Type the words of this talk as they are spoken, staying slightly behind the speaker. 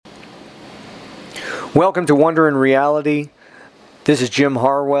Welcome to Wonder in Reality. This is Jim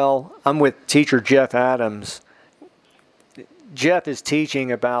Harwell. I'm with teacher Jeff Adams. Jeff is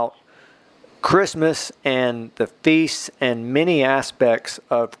teaching about Christmas and the feasts and many aspects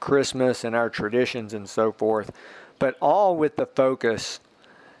of Christmas and our traditions and so forth, but all with the focus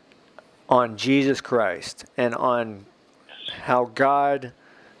on Jesus Christ and on how God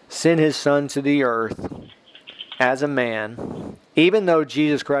sent His Son to the earth as a man. Even though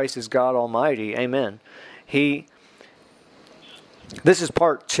Jesus Christ is God Almighty, amen. This is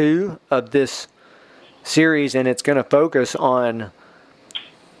part 2 of this series, and it's going to focus on.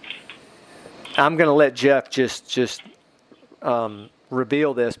 I'm going to let Jeff just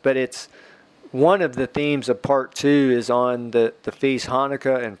reveal this, but it's one of the themes of part 2 is on the feast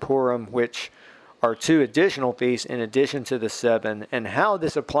Hanukkah and Purim, which are 2 additional feasts in addition to the 7, and how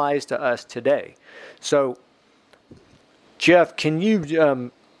this applies to us today. So, Jeff, can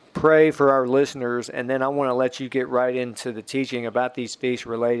you pray for our listeners, and then I want to let you get right into the teaching about these feasts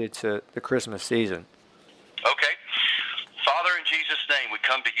related to the Christmas season. Okay. Father, in Jesus' name, we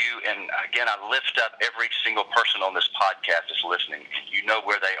come to you, and again, I lift up every single person on this podcast that's listening. You know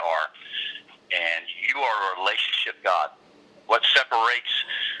where they are, and you are a relationship God. What separates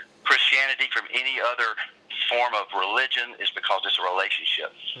Christianity from any other form of religion is because it's a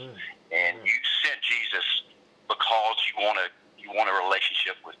relationship. And you sent Jesus because you want a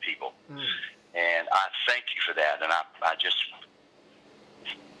relationship with people. And I thank you for that. And I just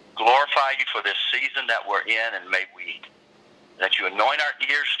glorify you for this season that we're in, and that you anoint our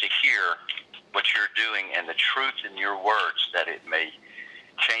ears to hear what you're doing and the truth in your words, that it may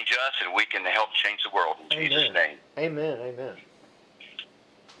change us and we can help change the world. In Jesus' name. Amen. Amen.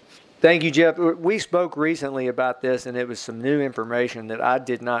 Thank you, Jeff. We spoke recently about this, and it was some new information that I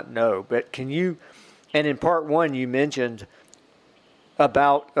did not know. But can you... And in part 1, you mentioned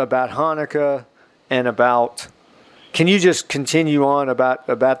about Hanukkah and about. Can you just continue on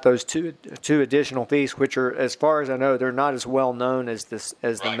about those two additional feasts, which are, as far as I know, they're not as well known as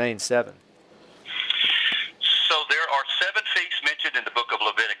the main 7. So there are 7 feasts mentioned in the book of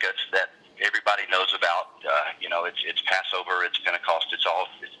Leviticus that everybody knows about. It's Passover, it's Pentecost, it's all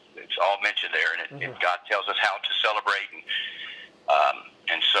mentioned there, and God tells us how to celebrate,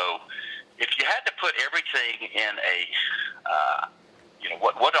 and so. If you had to put everything in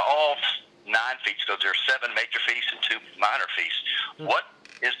what are all 9 feasts? Because there are 7 major feasts and 2 minor feasts. What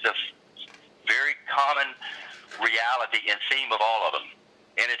is the very common reality and theme of all of them?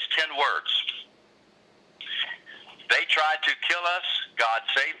 And it's 10 words. They tried to kill us. God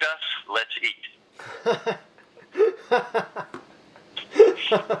saved us. Let's eat.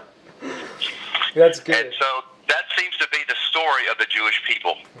 That's good. And so that seems to be the story of the Jewish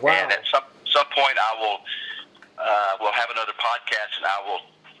people. Wow. And at some point, I will we'll have another podcast, and I will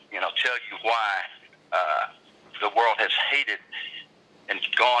tell you why the world has hated and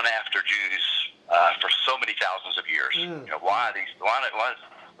gone after Jews for so many thousands of years. Why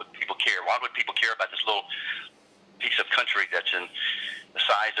would people care? Why would people care about this little piece of country that's in the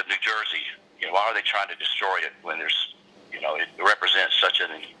size of New Jersey? Why are they trying to destroy it when there's it represents such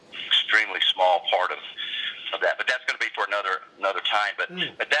an extremely small part of that? But that's going to be for another time. But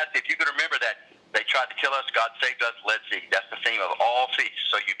that, if you can remember that they tried to kill us, God saved us, let's eat. That's the theme of all feasts.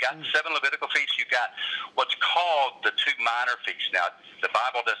 So you've got 7 Levitical feasts. You've got what's called the 2 minor feasts. Now, the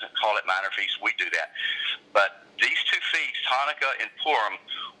Bible doesn't call it minor feasts. We do that. But these 2 feasts, Hanukkah and Purim,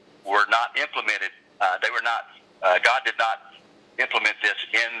 were not implemented. They were not. God did not implement this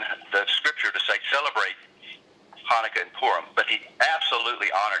in the Scripture to say celebrate Hanukkah and Purim, but He absolutely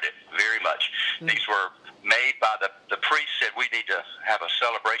honored it very much. These were made by the priest, said we need to have a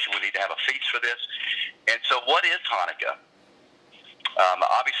celebration, we need to have a feast for this. And so what is Hanukkah?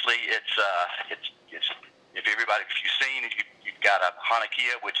 Obviously it's if you've seen, you've got a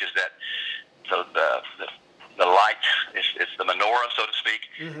Hanukkah, which is that the light, it's the menorah, so to speak,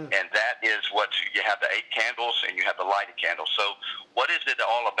 and that is what you have, the 8 candles, and you have the lighted candles. So what is it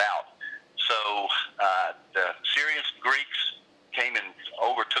all about? So the Syrian Greeks came and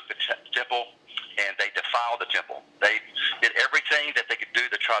overtook the temple, and they defiled the temple. They did everything that they could do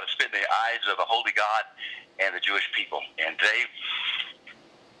to try to spit in the eyes of a holy God and the Jewish people. And they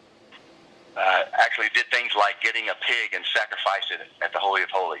actually did things like getting a pig and sacrificing it at the Holy of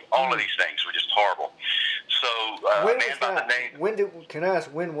Holies. All of these things were just horrible. So a man by the name... Can I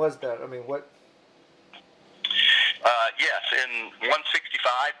ask, when was that? I mean, what... Yes, in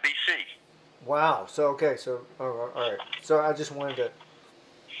 165 BC. Wow. So, okay. So, all right. So I just wanted to...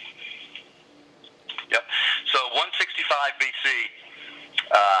 Yep. So 165 BC,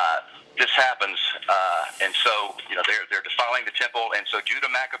 this happens, and so they're defiling the temple, and so Judah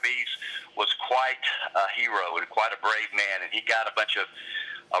Maccabees was quite a hero and quite a brave man, and he got a bunch of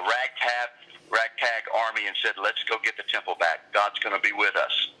a ragtag army and said, "Let's go get the temple back. God's going to be with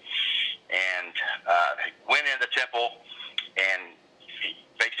us." And went in the temple, and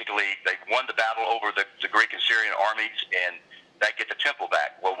basically they won the battle over the Greek and Syrian armies, and they get the temple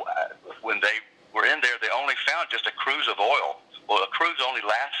back. Well, when they were in there, they only found just a cruse of oil. Well, a cruise only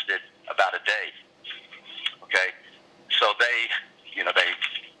lasted about a day. Okay, so they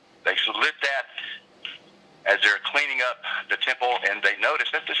lit that as they're cleaning up the temple, and they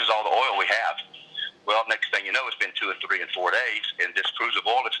noticed that this is all the oil we have. Well, next thing you know, it's been 2 and 3 and 4 days, and this cruise of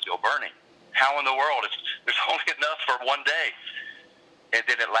oil is still burning. How in the world? There's only enough for one day, and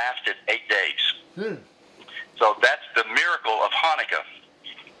then it lasted 8 days. So that's the miracle of Hanukkah,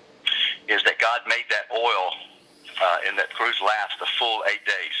 is that God made that oil in that cruise last a full 8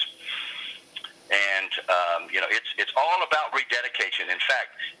 days. And, it's all about rededication. In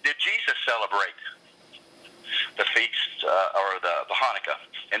fact, did Jesus celebrate the feast or the Hanukkah?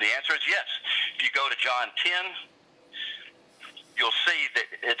 And the answer is yes. If you go to John 10, you'll see that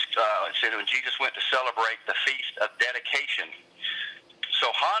it said when Jesus went to celebrate the feast of dedication. So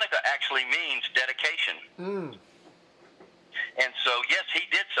Hanukkah actually means dedication. And so, yes, he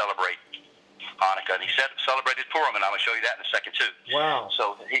did celebrate Hanukkah, and he celebrated Purim, and I'm going to show you that in a second, too. Wow.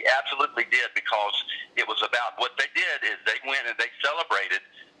 So he absolutely did, because it was about what they did is they went and they celebrated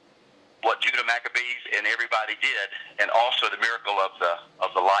what Judah Maccabees and everybody did, and also the miracle of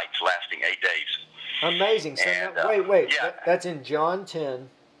the lights lasting 8 days. Amazing. So and, wait. Yeah. That's in John 10.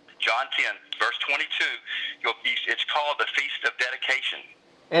 John 10, verse 22. It's called the Feast of Dedication.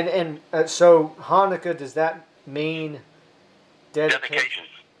 And so Hanukkah, does that mean dedication?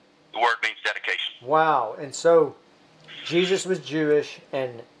 The word means dedication. Wow. And so Jesus was Jewish,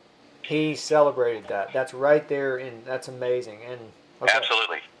 and he celebrated that. That's right there, and that's amazing. And okay.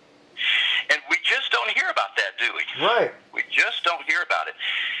 Absolutely. And we just don't hear about that, do we? Right. We just don't hear about it.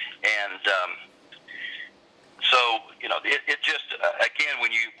 And so, it just, again,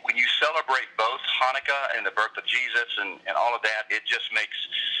 when you celebrate both Hanukkah and the birth of Jesus and all of that, it just makes,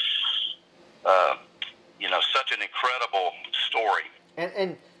 such an incredible story.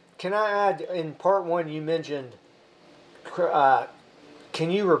 And can I add, in part 1 you mentioned,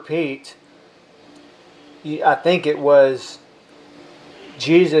 can you repeat, I think it was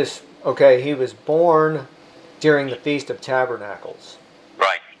Jesus, okay, he was born during the Feast of Tabernacles.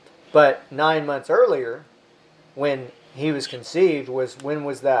 Right. But 9 months earlier, when he was conceived, when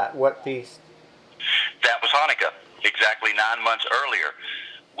was that? What feast? That was Hanukkah, exactly 9 months earlier,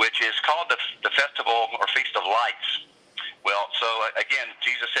 which is called the Festival or Feast of Lights. Well, so again,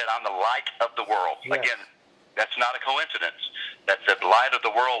 Jesus said, "I'm the light of the world." Yes. Again, that's not a coincidence. That the light of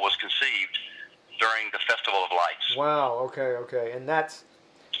the world was conceived during the Festival of Lights. Wow. Okay. And that's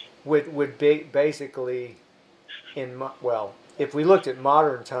would be basically if we looked at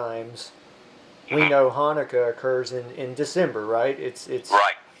modern times, we know Hanukkah occurs in December, right? It's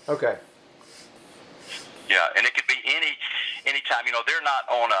right. Okay. Yeah, and it could be any time.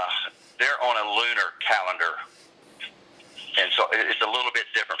 They're on a lunar calendar, and so it's a little bit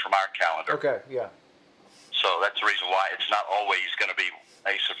different from our calendar. Okay. Yeah. So that's the reason why it's not always going to be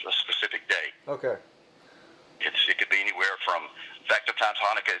a specific day. Okay. It could be anywhere from. In fact, sometimes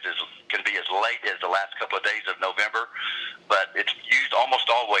Hanukkah can be as late as the last couple of days of November, but it's used almost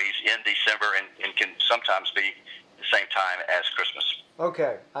always in December and can sometimes be the same time as Christmas.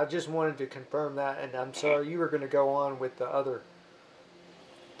 Okay, I just wanted to confirm that, and I'm sorry, you were going to go on with the other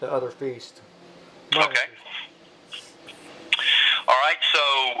feast. Okay. All right,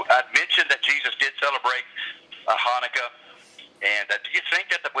 so I mentioned that Jesus did celebrate Hanukkah, and do you think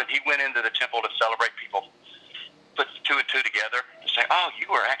that when he went into the temple to celebrate, people put 2 and 2 together and say, "Oh, you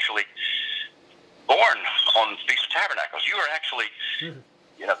were actually born on the Feast of Tabernacles. You were actually,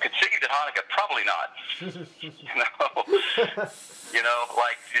 conceived at Hanukkah"? Probably not.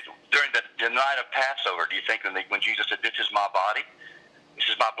 Like during the night of Passover, do you think when Jesus said, "This is my body, this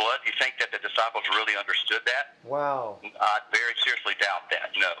is my blood," do you think that the disciples really understood that? Wow. I very seriously doubt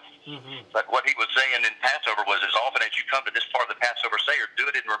that. No. But what he was saying in Passover was, as often as you come to this part of the Passover Seder, do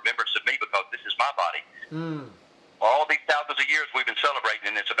it in remembrance of me, because this is my body. All these thousands of years we've been celebrating,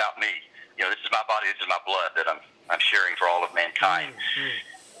 and it's about me. This is my body, this is my blood that I'm sharing for all of mankind.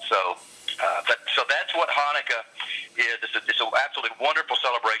 So that's what Hanukkah is. It's an absolutely wonderful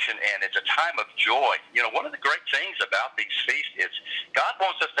celebration, and it's a time of joy. One of the great things about these feasts is God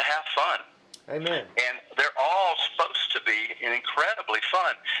wants us to have fun. Amen. And they're all supposed to be incredibly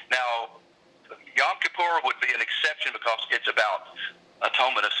fun. Now, Yom Kippur Kippur would be an exception because it's about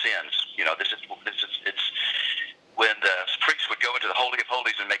atonement of sins. This is it's when the priest would go into the Holy of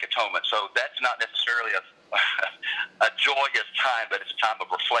Holies and make atonement. So that's not necessarily a joyous time, but it's a time of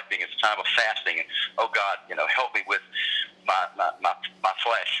reflecting. It's a time of fasting. And, oh God, help me with my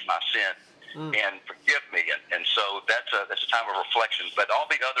flesh, my sin, and forgive me. And so that's a time of reflection. But all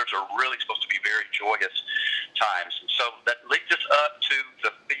the others are really supposed to be very joyous times. And so that leads us up to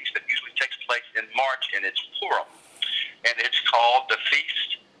the feast that usually takes place in March, and it's Purim. And it's called the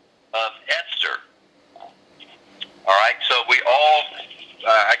Feast of Esther. All right, so we all,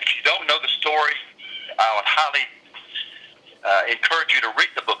 if you don't know the story, I would highly encourage you to read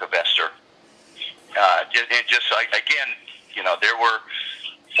the book of Esther. And just, again, there were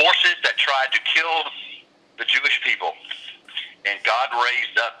forces that tried to kill the Jewish people, and God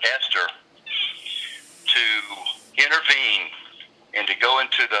raised up Esther to intervene and to go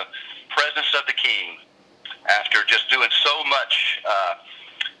into the presence of the king after just doing so much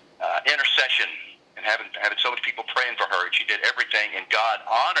intercession and having so many people praying for her. And she did everything, and God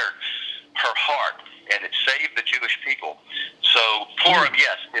honored her heart, and it saved the Jewish people. So Purim,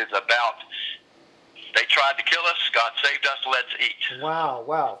 yes, is about they tried to kill us, God saved us, let's eat. Wow.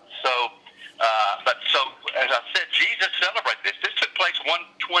 So, so as I said, Jesus celebrated this. This took place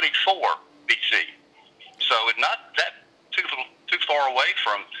 124 BC. So it's not that too far away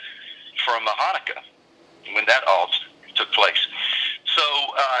from Hanukkah when that all took place. So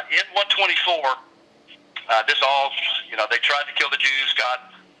in 124, this all, they tried to kill the Jews. God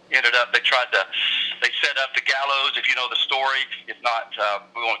ended up, they set up the gallows, if you know the story. If not,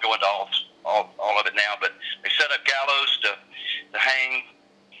 we won't go into all of it now, but they set up gallows to hang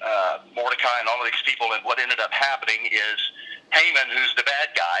Mordecai and all of these people. And what ended up happening is Haman, who's the bad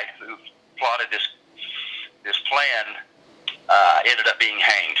guy who plotted this plan, ended up being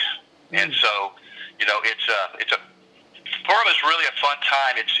hanged. And so, it's a Purim is really a fun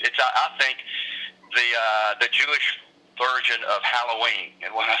time. It's I think the Jewish version of Halloween.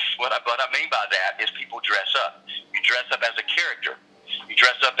 And what I mean by that is people dress up. You dress up as a character. You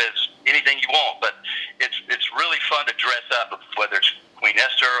dress up as anything you want, but it's really fun to dress up, whether it's Queen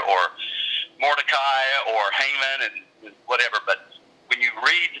Esther or Mordecai or Haman and whatever. But when you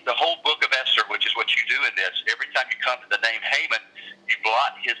read the whole book of Esther, which is what you do in this, every time you come to the name Haman, you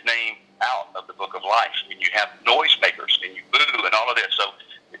blot his name out of the book of life, and you have noisemakers, and you boo, and all of this. So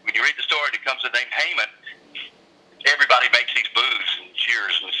when you read the story, it comes to the name Haman, everybody makes these boos and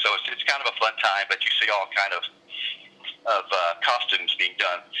cheers, and so it's kind of a fun time, but you see all kind of costumes being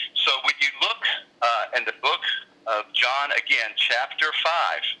done. So when you look in the book of John, again, chapter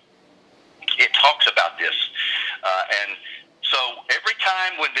 5, it talks about this. And so every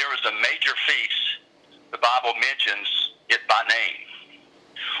time when there is a major feast, the Bible mentions it by name.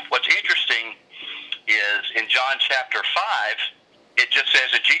 What's interesting is in John chapter 5, it just says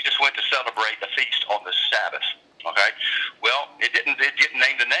that Jesus went to celebrate a feast on the Sabbath. Okay? Well, it didn't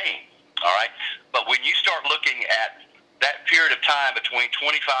name the name. All right? But when you start looking at that period of time between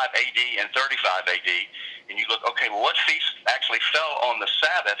 25 AD and 35 AD, and you look, okay, well, what feast actually fell on the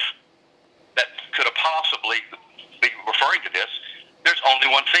Sabbath that could have possibly be referring to this? There's only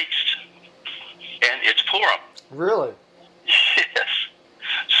one feast, and it's Purim. Really? Yes.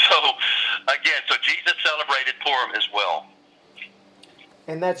 So, again, Jesus celebrated Purim as well.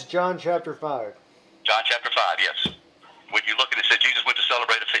 And that's John chapter 5. John chapter 5, yes. When you look at it, it says Jesus went to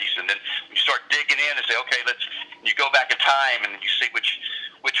celebrate a feast, and then you start digging in and say, okay, you go back in time, and you see which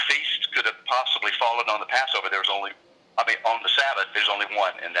feast could have possibly fallen on the Passover. On the Sabbath, there's only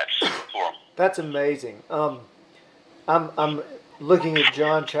one, and that's Purim. That's amazing. I'm looking at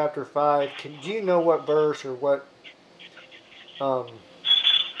John chapter 5. Do you know what verse or what?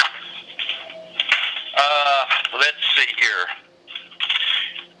 Let's see here.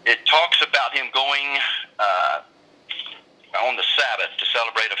 It talks about him going on the Sabbath to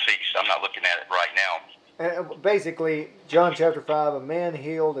celebrate a feast. I'm not looking at it right now. And basically, John chapter 5, a man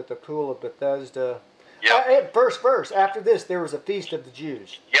healed at the pool of Bethesda. Yep. Verse. After this, there was a feast of the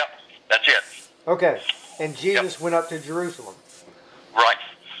Jews. Yep, that's it. Okay, and Jesus went up to Jerusalem. Right.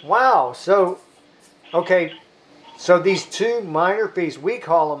 Wow. So these two minor feasts, we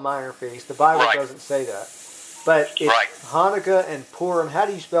call them minor feasts. The Bible doesn't say that. But it's Hanukkah and Purim. How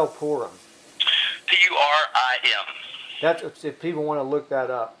do you spell Purim? Purim. That's if people want to look that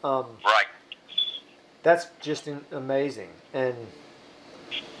up. Right. That's just amazing. And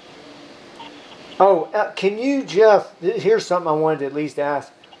can you, Jeff? Here's something I wanted to at least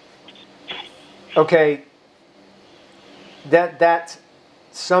ask. Okay, that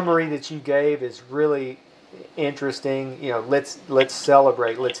summary that you gave is really interesting. Let's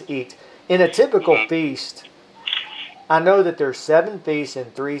celebrate, let's eat. In a typical Mhm. feast, I know that there's 7 feasts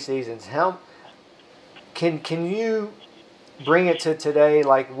in 3 seasons. How can you bring it to today?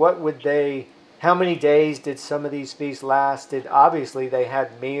 Like, what would they? How many days did some of these feasts last? Did obviously they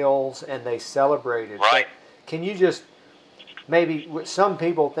had meals and they celebrated. Right. But can you just maybe some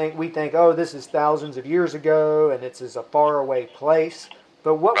people think, oh, this is thousands of years ago and it's a faraway place.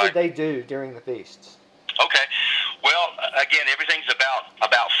 But what would Right. they do during the feasts? Okay. Well, again, everything's about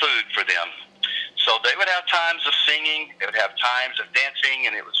food for them. So they would have times of singing, they would have times of dancing,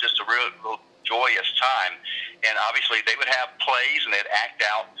 and it was just a real joyous time. And obviously, they would have plays, and they'd act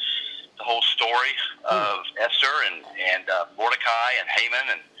out the whole story of Esther and Mordecai and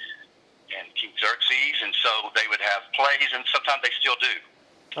Haman and King Xerxes. And so they would have plays, and sometimes they still do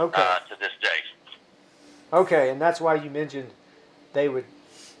Okay. to this day. Okay, and that's why you mentioned they would,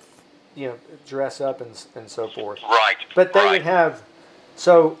 dress up and so forth. Right. But they right. would have,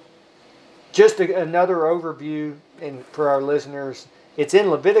 so just another overview for our listeners. It's in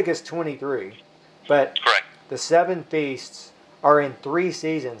Leviticus 23, but Correct. the 7 feasts are in 3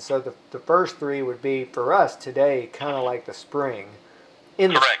 seasons. So the first 3 would be for us today, kind of like the spring.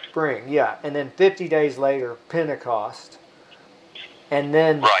 In Correct. the spring, yeah. And then 50 days later, Pentecost. And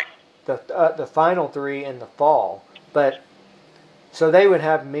then Right. the final 3 in the fall. But so they would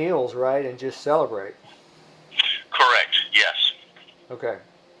have meals, right, and just celebrate. Correct. Yes. Okay.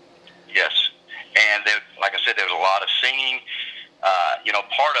 Yes. And there, like I said, there was a lot of singing.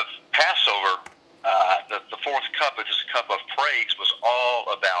 Part of Passover, the fourth cup, which is a cup of praise, was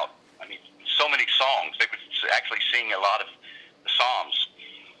all about, so many songs. They would actually sing a lot of the Psalms.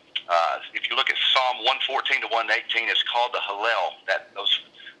 If you look at Psalm 114 to 118, it's called the Hallel, those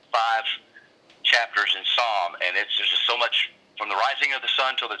 5 chapters in Psalm, and there's just so much from the rising of the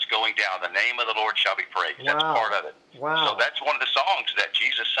sun till it's going down. The name of the Lord shall be praised. Wow. That's part of it. Wow. So that's one of the songs that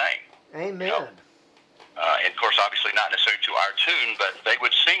Jesus sang. Amen. And of course, obviously not necessarily to our tune, but they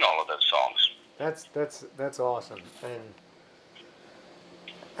would sing all of those songs. That's awesome.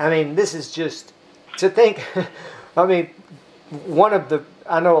 And this is just to think. I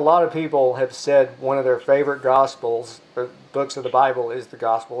know a lot of people have said one of their favorite gospels or books of the Bible is the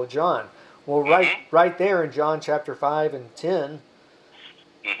Gospel of John. Well, right there in John chapter 5 and 10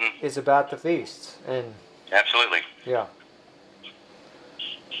 is about the feasts. And absolutely. Yeah.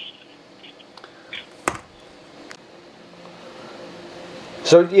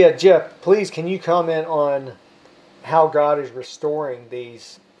 So yeah, Jeff, please can you comment on how God is restoring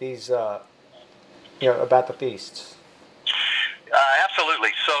these about the feasts?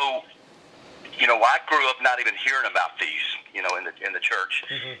 Absolutely. So, I grew up not even hearing about these, in the church,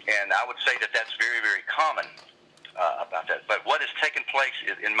 and I would say that that's very, very common about that. But what has taken place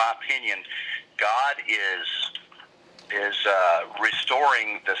is, in my opinion, God is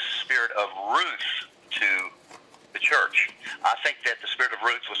restoring the spirit of Ruth to the church. I think that the spirit of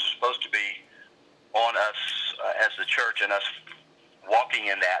Ruth was supposed to be on us as the church and us walking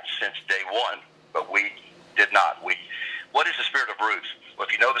in that since day one, but we did not. What is the spirit of Ruth? Well,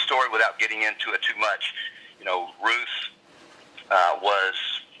 if you know the story without getting into it too much, Ruth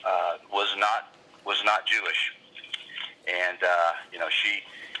was not Jewish, and she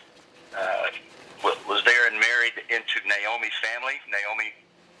was there and married into Naomi's family. Naomi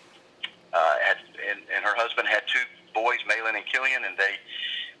and her husband had 2 boys, Mahlon and Chilion, and they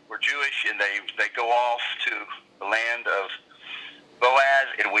were Jewish, and they go off to the land of Boaz,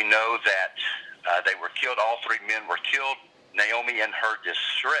 and we know that they were killed. All 3 men were killed. Naomi, in her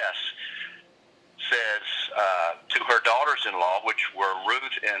distress, says to her daughters-in-law, which were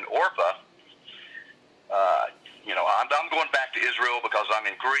Ruth and Orpah, I'm going back to Israel because I'm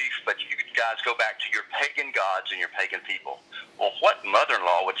in grief, but you guys go back to your pagan gods and your pagan people. Well, what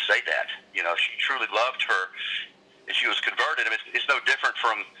mother-in-law would say that? She truly loved her, and she was converted. It's no different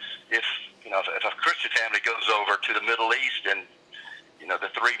from if a Christian family goes over to the Middle East and the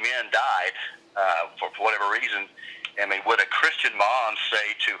 3 men died for whatever reason. Would a Christian mom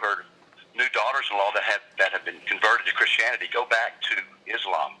say to her new daughters-in-law that have been converted to Christianity, go back to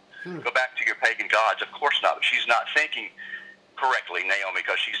Islam, go back to your pagan gods? Of course not. She's not thinking correctly, Naomi,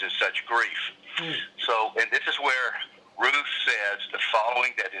 because she's in such grief. So, and this is where Ruth says the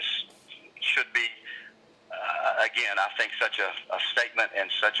following that should be, again, I think such a statement and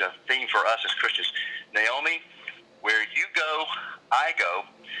such a theme for us as Christians. Naomi, where you go, I go,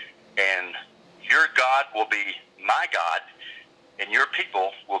 and your God will be my God, and your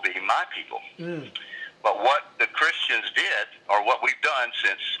people will be my people. But what the Christians did, or what we've done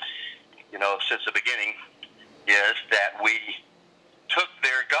since the beginning, is that we took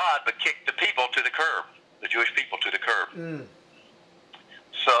their God but kicked the people to the curb, the Jewish people to the curb.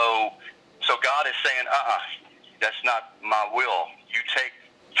 So is saying, that's not my will. You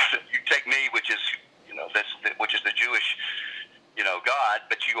take me, which is, which is the Jewish, God,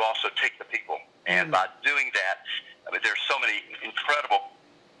 but you also take the people. And by doing that, I mean, there's so many incredible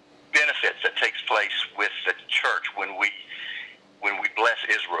benefits that takes place with the church when we bless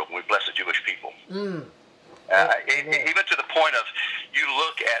Israel, when we bless the Jewish people. Even to the point of, you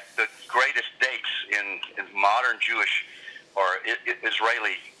look at the greatest dates in modern Jewish or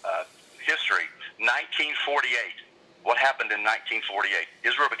Israeli history. 1948. What happened in 1948?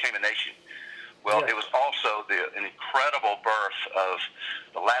 Israel became a nation. Well, it was also an incredible birth of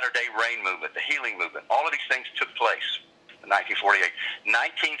the Latter-day Rain movement, the healing movement. All of these things took place in 1948.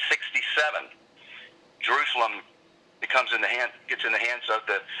 1967, Jerusalem gets in the hands of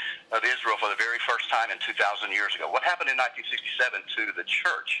Israel for the very first time in 2,000 years ago. What happened in 1967 to the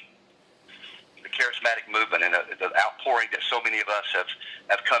church? The charismatic movement and the outpouring that so many of us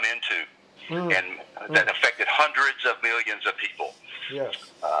have come into, and that affected hundreds of millions of people. Yes.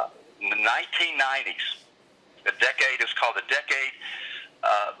 In the 1990s, the decade is called the decade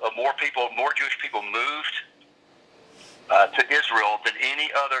of more Jewish people moved to Israel than any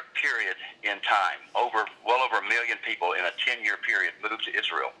other period in time. Well over 1 million people in a 10-year period moved to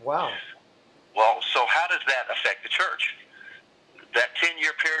Israel. Wow. Well, so how does that affect the church? That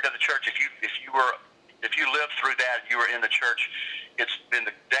 10-year period of the church, if you lived through that, you were in the church. It's been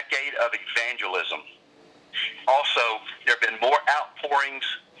the decade of evangelism. Also, there have been more outpourings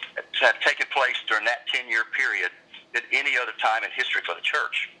that have taken place during that 10-year period than any other time in history for the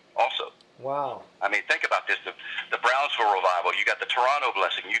church. Also. Wow. I mean, think about this: the Brownsville revival. You got the Toronto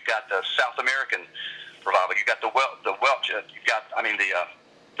blessing. You got the South American revival. You got the Welsh. You got,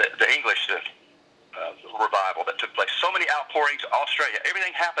 the English revival that took place. So many outpourings. Australia.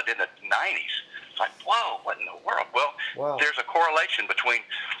 Everything happened in the 90s. It's like, whoa, what in the world? Well, There's a correlation between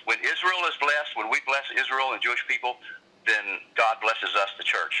when Israel is blessed, when we bless Israel and Jewish people, then God blesses us, the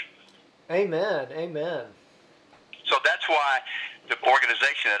church. Amen. Amen. So that's why the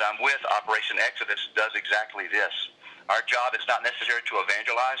organization that I'm with, Operation Exodus, does exactly this. Our job is not necessarily to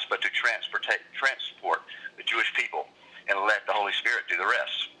evangelize, but to transport the Jewish people and let the Holy Spirit do the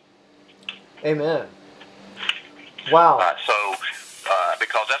rest. Amen. Wow.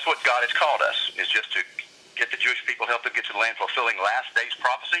 Because that's what God has called us, is just to get the Jewish people, help them get to the land, fulfilling last days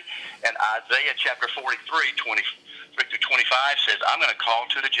prophecy. And Isaiah chapter 43, 23 through 25 says, I'm going to call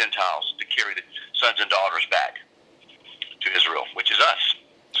to the Gentiles to carry the sons and daughters back to Israel, which is us.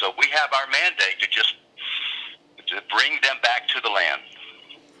 So we have our mandate to bring them back to the land.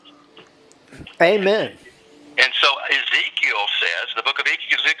 Amen. And so Ezekiel says, the book of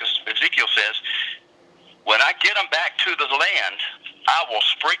Ezekiel says, when I get them back to the land, I will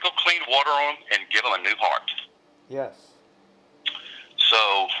sprinkle clean water on them and give them a new heart. Yes.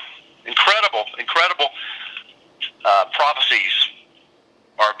 So incredible prophecies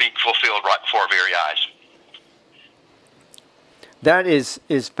are being fulfilled right before our very eyes. That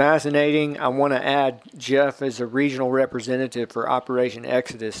is fascinating. I want to add, Jeff is a regional representative for Operation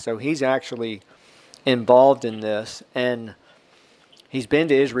Exodus, so he's actually involved in this, and he's been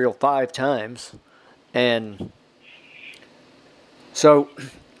to Israel 5 times. And so,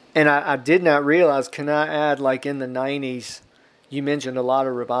 and I did not realize, can I add, like in the 90s, you mentioned a lot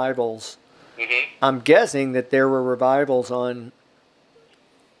of revivals. Mm-hmm. I'm guessing that there were revivals on,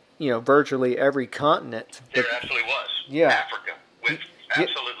 virtually every continent. There absolutely was. Yeah. Africa, with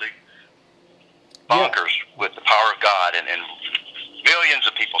absolutely bonkers with the power of God and millions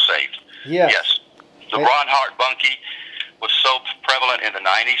of people saved. Yeah. Yes. The Ron Hart Bunkie was so prevalent in the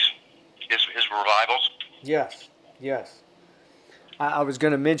 90s, his revivals. Yes, yes. I was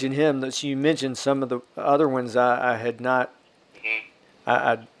going to mention him. That you mentioned some of the other ones I had not,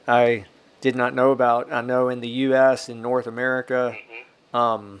 I did not know about. I know in the U.S., in North America,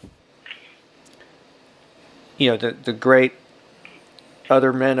 the great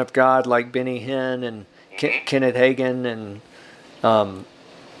other men of God like Benny Hinn and Kenneth Hagin and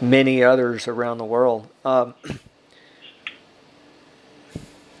many others around the world.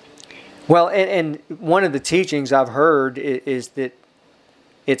 Well, and one of the teachings I've heard is that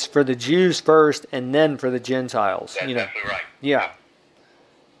it's for the Jews first and then for the Gentiles. That's exactly right. Yeah.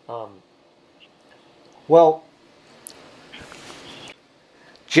 Well,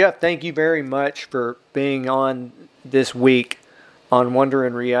 Jeff, thank you very much for being on this week on Wonder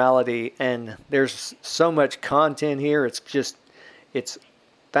and Reality. And there's so much content here. It's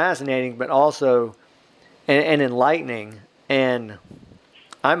fascinating, but also and enlightening. And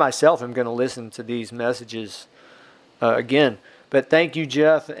I myself am going to listen to these messages again. But thank you,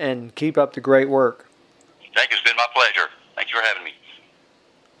 Jeff, and keep up the great work. Thank you. It's been my pleasure. Thank you for having me.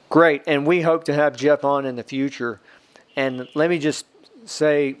 Great, and we hope to have Jeff on in the future. And let me just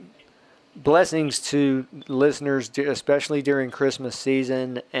say blessings to listeners, especially during Christmas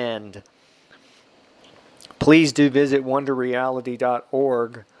season, and please do visit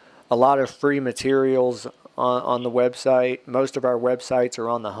wonderreality.org. A lot of free materials on the website. Most of our websites are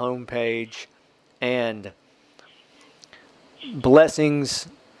on the home page. And blessings,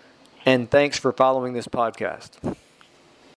 and thanks for following this podcast.